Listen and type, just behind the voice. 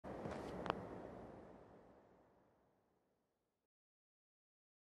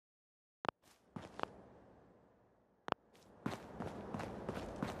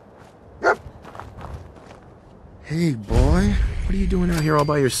Hey, boy. What are you doing out here all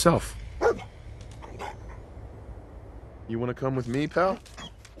by yourself? You want to come with me, pal?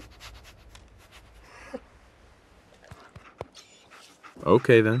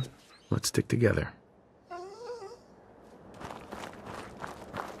 Okay, then. Let's stick together.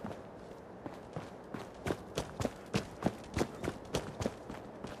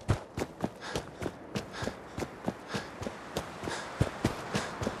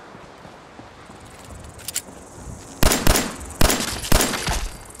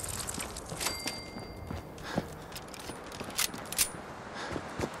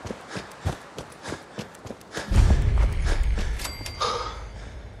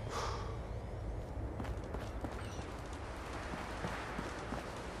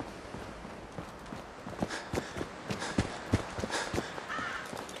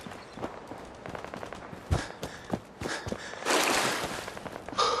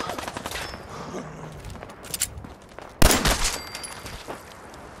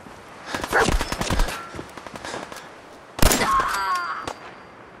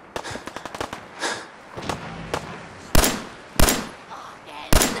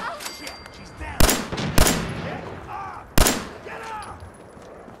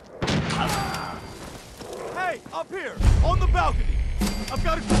 Up here, on the balcony. I've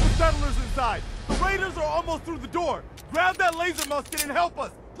got a group of settlers inside. The raiders are almost through the door. Grab that laser musket and help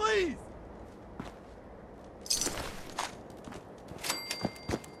us, please!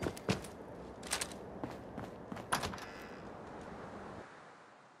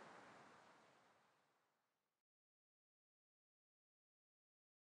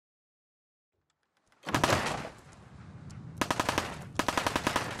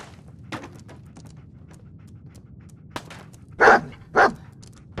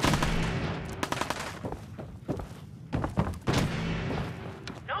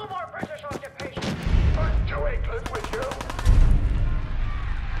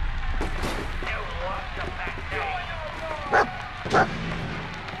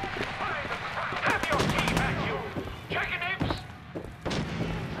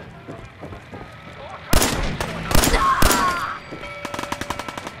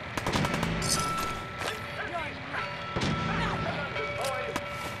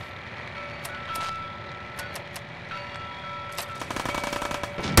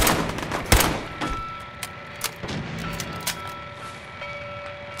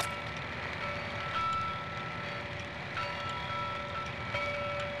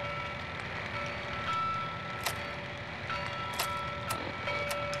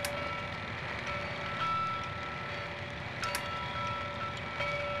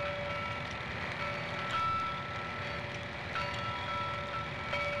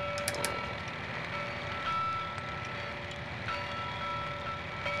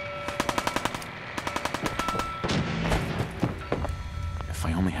 If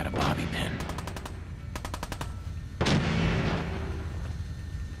I only had a bobby pin.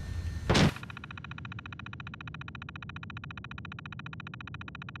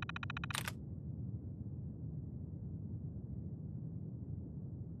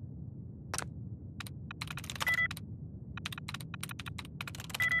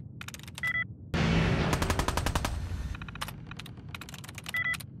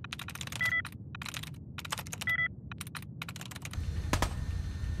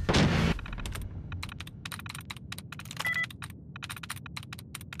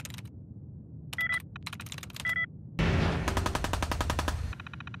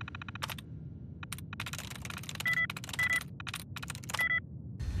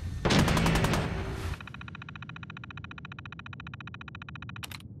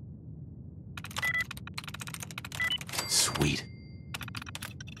 Sweet.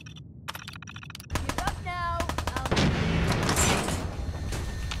 He's up now.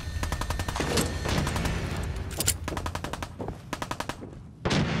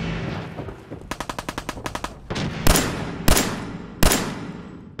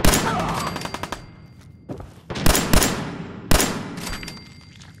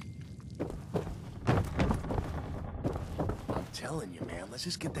 I'm telling you, man, let's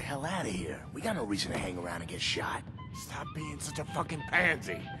just get the hell out of here. We got no reason to hang around and get shot. Stop being such a fucking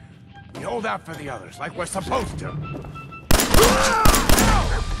pansy. We hold out for the others, like we're supposed to.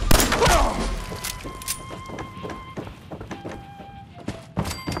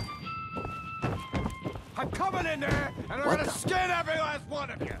 I'm coming in there, and I'm gonna skin every last one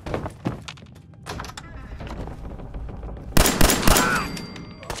of you.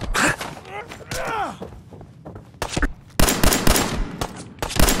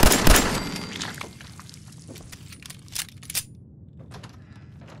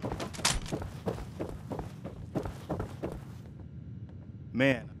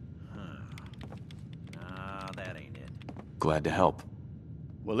 Man. Nah, that ain't it. Glad to help.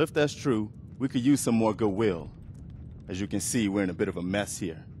 Well, if that's true, we could use some more goodwill. As you can see, we're in a bit of a mess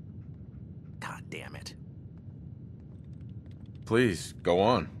here. God damn it. Please, go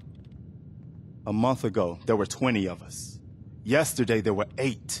on. A month ago, there were 20 of us. Yesterday, there were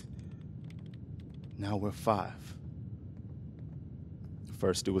 8. Now we're 5.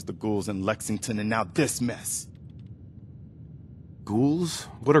 First, it was the ghouls in Lexington, and now this mess. Ghouls?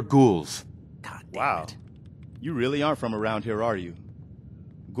 What are ghouls? God damn Wow. it. You really aren't from around here, are you?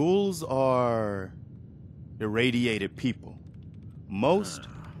 Ghouls are irradiated people. Most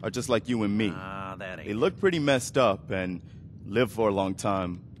are just like you and me. Nah, that ain't They it. look pretty messed up and live for a long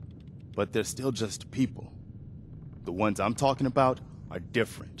time, but they're still just people. The ones I'm talking about are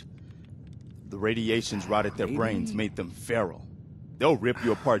different. The radiations rotted their brains, made them feral. They'll rip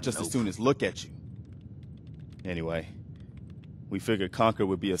you apart just as soon as look at you. Anyway, we figured Concord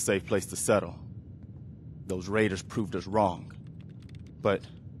would be a safe place to settle. Those raiders proved us wrong. But,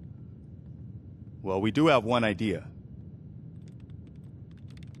 well, we do have one idea.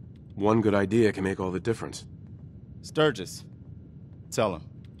 One good idea can make all the difference. Sturgis, tell him.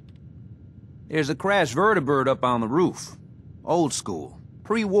 There's a crashed vertibird up on the roof. Old school.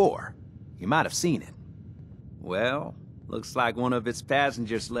 Pre-war. You might have seen it. Well, looks like one of its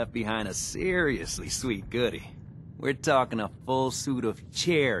passengers left behind a seriously sweet goodie. We're talking a full suit of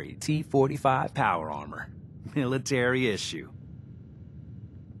cherry T-45 power armor. Military issue.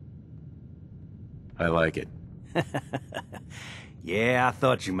 I like it. Yeah, I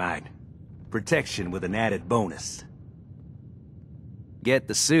thought you might. Protection with an added bonus. Get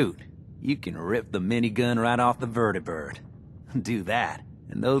the suit. You can rip the minigun right off the vertibird. Do that,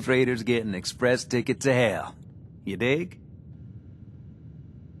 and those raiders get an express ticket to hell. You dig?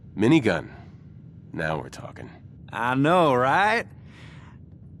 Minigun. Now we're talking. I know, right?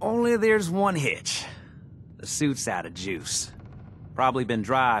 Only there's one hitch. The suit's out of juice. Probably been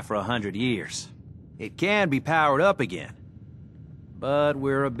dry for 100 years. It can be powered up again. But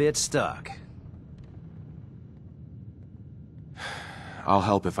we're a bit stuck. I'll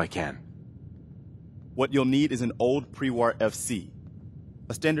help if I can. What you'll need is an old pre-war FC,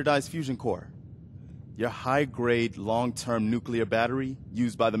 a standardized fusion core, your high-grade, long-term nuclear battery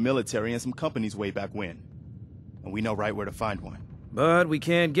used by the military and some companies way back when. And we know right where to find one. But we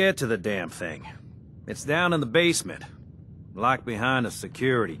can't get to the damn thing. It's down in the basement, locked behind a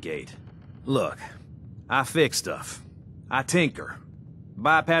security gate. Look, I fix stuff. I tinker.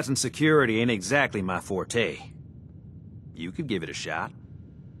 Bypassing security ain't exactly my forte. You could give it a shot.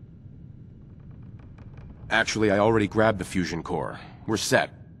 Actually, I already grabbed the fusion core. We're set.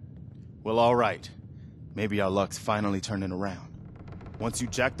 Well, all right. Maybe our luck's finally turning around. Once you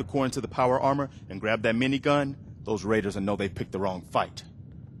jack the core into the power armor and grab that minigun, those raiders will know they picked the wrong fight.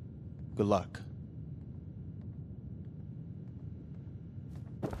 Good luck.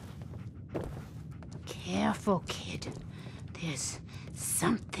 Careful, kid. There's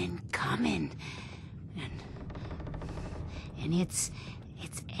something coming. And it's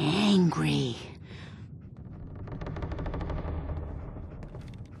angry.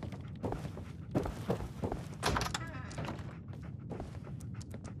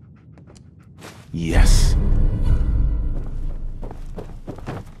 Yes.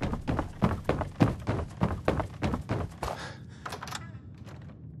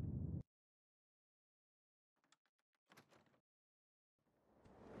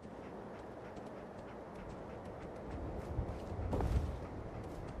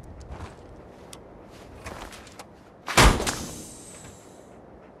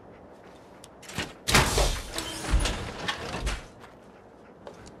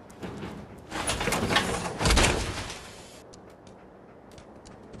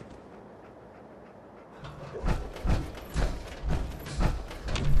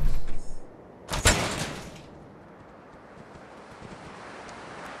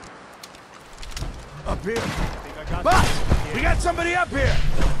 Up here. Boss! We got somebody up here!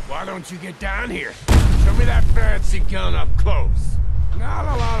 Why don't you get down here? Show me that fancy gun up close. Not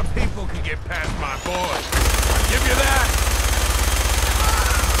a lot of people can get past my boy. I'll give you that!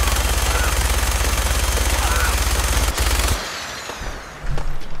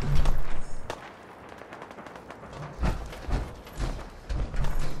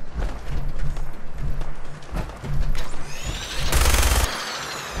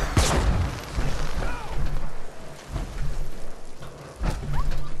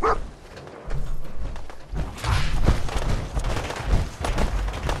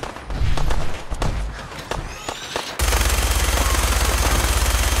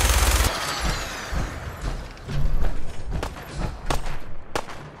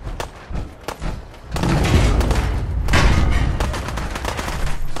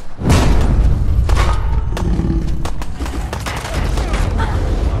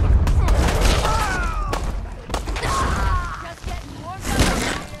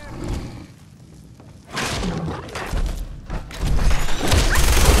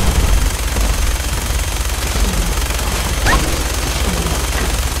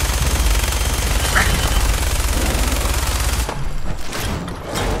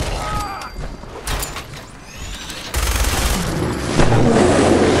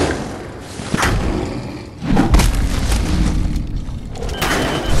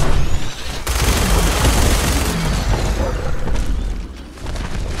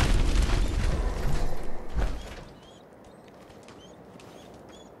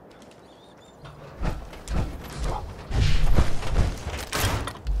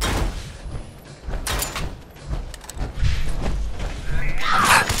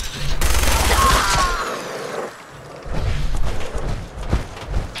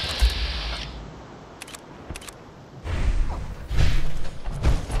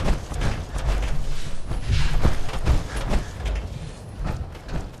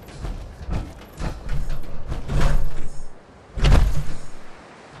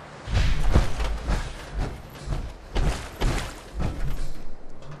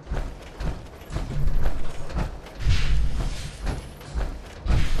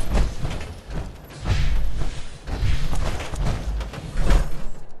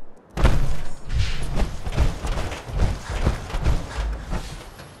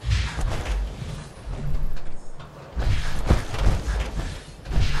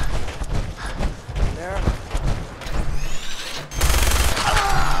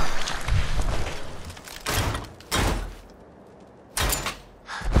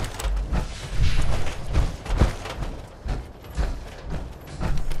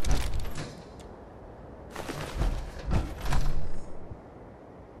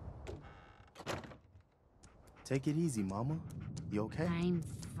 Take it easy, Mama. You okay? I'm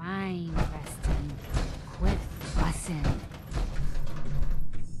fine, Preston. Quit fussing.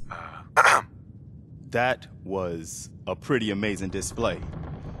 That was a pretty amazing display.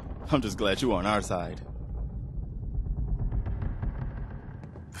 I'm just glad you're on our side.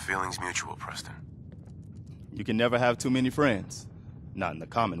 The feeling's mutual, Preston. You can never have too many friends. Not in the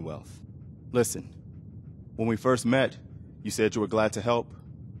Commonwealth. Listen, when we first met, you said you were glad to help.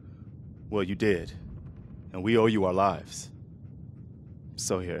 Well, you did. And we owe you our lives.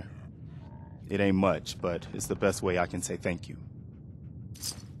 So here. It ain't much, but it's the best way I can say thank you.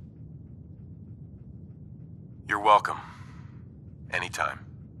 You're welcome. Anytime.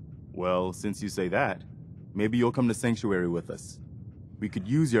 Well, since you say that, maybe you'll come to Sanctuary with us. We could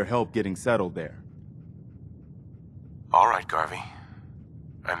use your help getting settled there. All right, Garvey.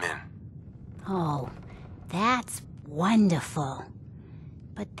 I'm in. Oh, that's wonderful.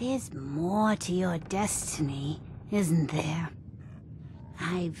 But there's more to your destiny, isn't there?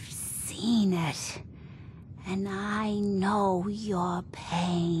 I've seen it, and I know your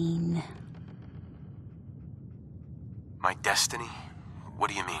pain. My destiny? What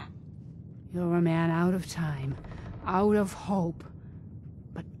do you mean? You're a man out of time, out of hope.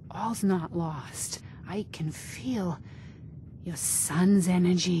 But all's not lost. I can feel your son's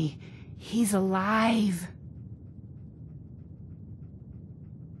energy. He's alive.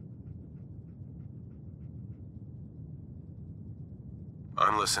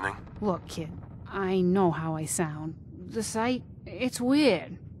 I'm listening. Look, kid, I know how I sound. The sight, it's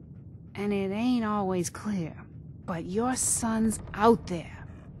weird. And it ain't always clear. But your son's out there.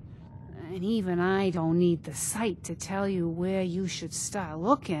 And even I don't need the sight to tell you where you should start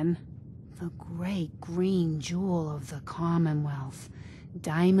looking. The great green jewel of the Commonwealth.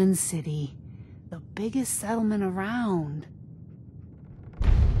 Diamond City. The biggest settlement around.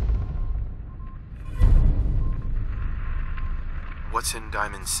 What's in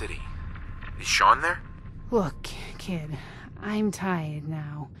Diamond City? Is Sean there? Look, kid, I'm tired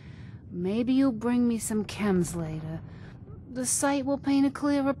now. Maybe you'll bring me some chems later. The sight will paint a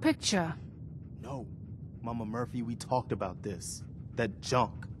clearer picture. No, Mama Murphy, we talked about this. That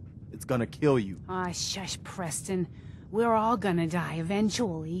junk. It's gonna kill you. Ah, shush, Preston. We're all gonna die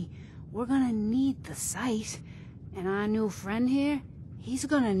eventually. We're gonna need the sight. And our new friend here, he's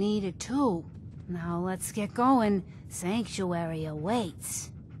gonna need it too. Now let's get going. Sanctuary awaits.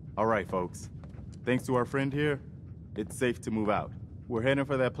 All right, folks. Thanks to our friend here, it's safe to move out. We're heading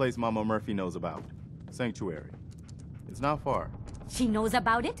for that place Mama Murphy knows about. Sanctuary. It's not far. She knows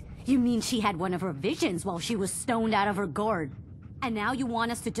about it? You mean she had one of her visions while she was stoned out of her gourd? And now you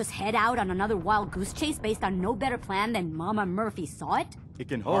want us to just head out on another wild goose chase based on no better plan than Mama Murphy saw it? It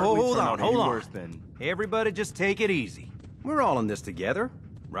can hardly turn out any worse than... Everybody just take it easy. We're all in this together,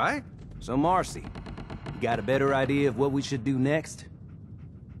 right? So Marcy, you got a better idea of what we should do next?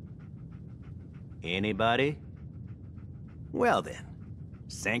 Anybody? Well then,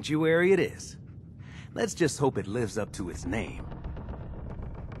 Sanctuary it is. Let's just hope it lives up to its name.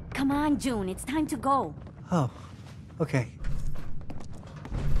 Come on, June, it's time to go. Oh, okay.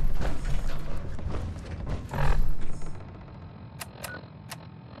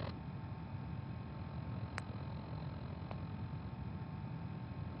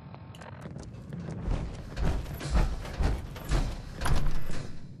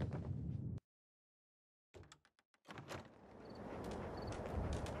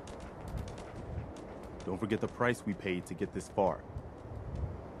 Don't forget the price we paid to get this far.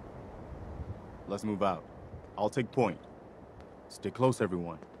 Let's move out. I'll take point. Stay close,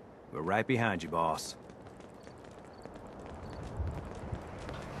 everyone. We're right behind you, boss.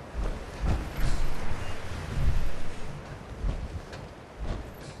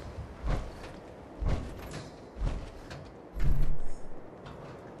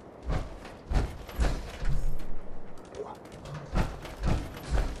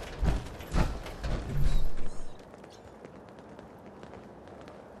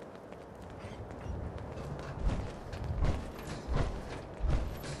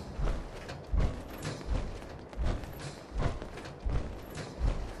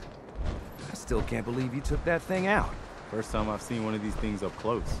 Still can't believe you took that thing out. First time I've seen one of these things up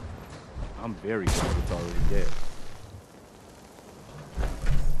close. I'm very glad it's already dead.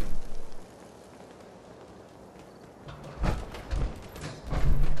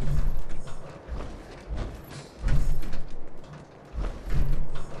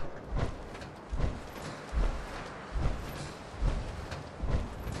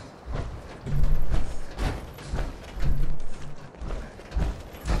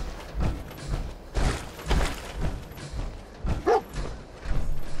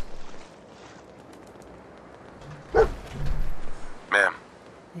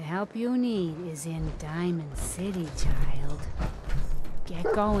 help you need is in Diamond City, child.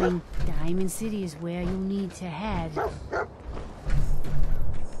 Get going. Diamond City is where you need to head.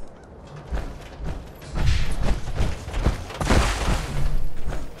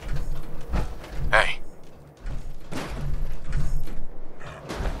 Hey.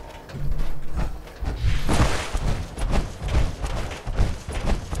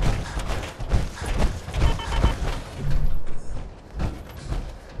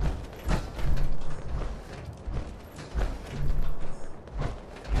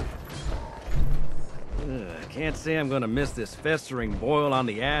 Can't say I'm gonna miss this festering boil on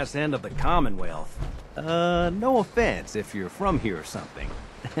the ass end of the Commonwealth. No offense if you're from here or something.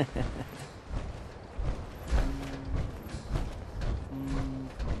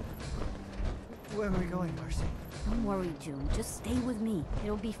 Where are we going, Marcy? Don't worry, June. Just stay with me.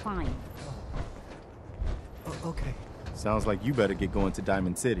 It'll be fine. Okay. Sounds like you better get going to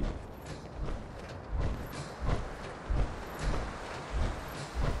Diamond City.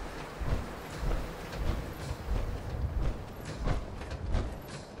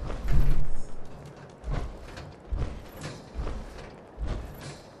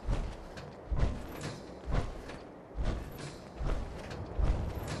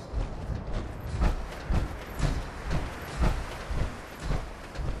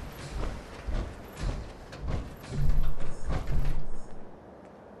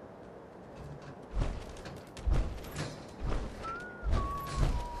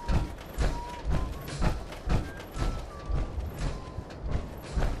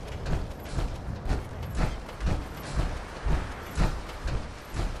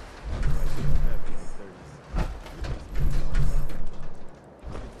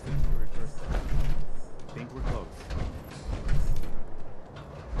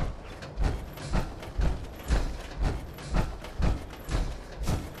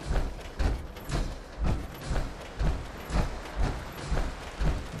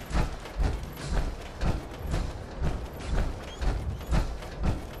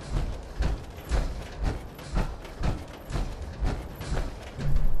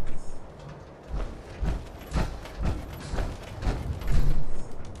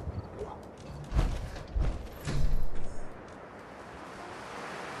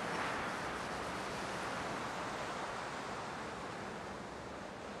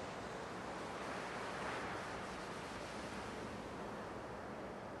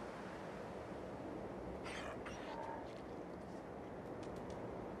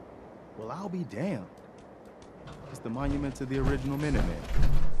 Well, I'll be damned. It's the monument to the original Minutemen.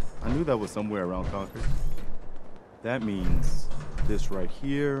 I knew that was somewhere around Concord. That means this right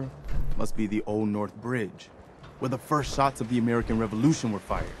here must be the Old North Bridge, where the first shots of the American Revolution were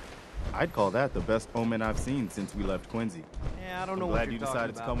fired. I'd call that the best omen I've seen since we left Quincy. Yeah, I don't know I'm what glad you're you talking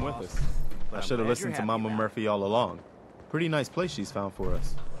decided to about, come with boss. us. But I I'm should have glad listened you're to happy Mama about it. Murphy all along. Pretty nice place she's found for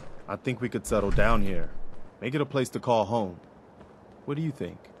us. I think we could settle down here. Make it a place to call home. What do you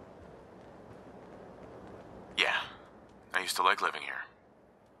think? Yeah. I used to like living here.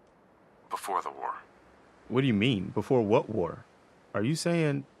 Before the war. What do you mean? Before what war? Are you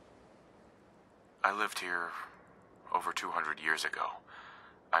saying... I lived here over 200 years ago.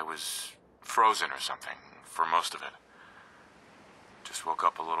 I was frozen or something for most of it. Just woke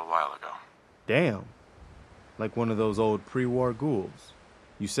up a little while ago. Damn. Like one of those old pre-war ghouls.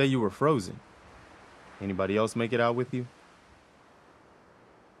 You say you were frozen. Anybody else make it out with you?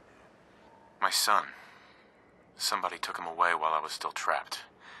 My son. Somebody took him away while I was still trapped.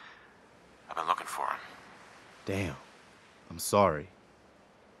 I've been looking for him. Damn. I'm sorry.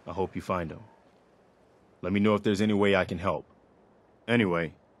 I hope you find him. Let me know if there's any way I can help.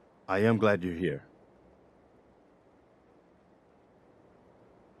 Anyway, I am glad you're here.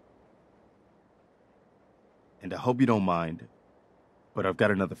 And I hope you don't mind, but I've got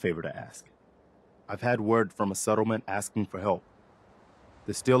another favor to ask. I've had word from a settlement asking for help.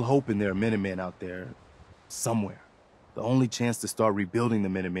 There's still hope in there are Minutemen out there somewhere. The only chance to start rebuilding the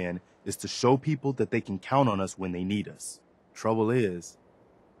Minutemen is to show people that they can count on us when they need us. Trouble is,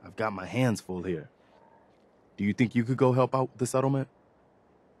 I've got my hands full here. Do you think you could go help out the settlement?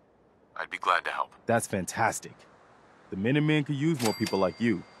 I'd be glad to help. That's fantastic. The Minutemen could use more people like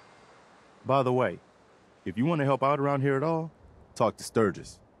you. By the way, if you want to help out around here at all, talk to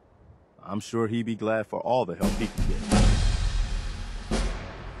Sturgis. I'm sure he'd be glad for all the help he can get.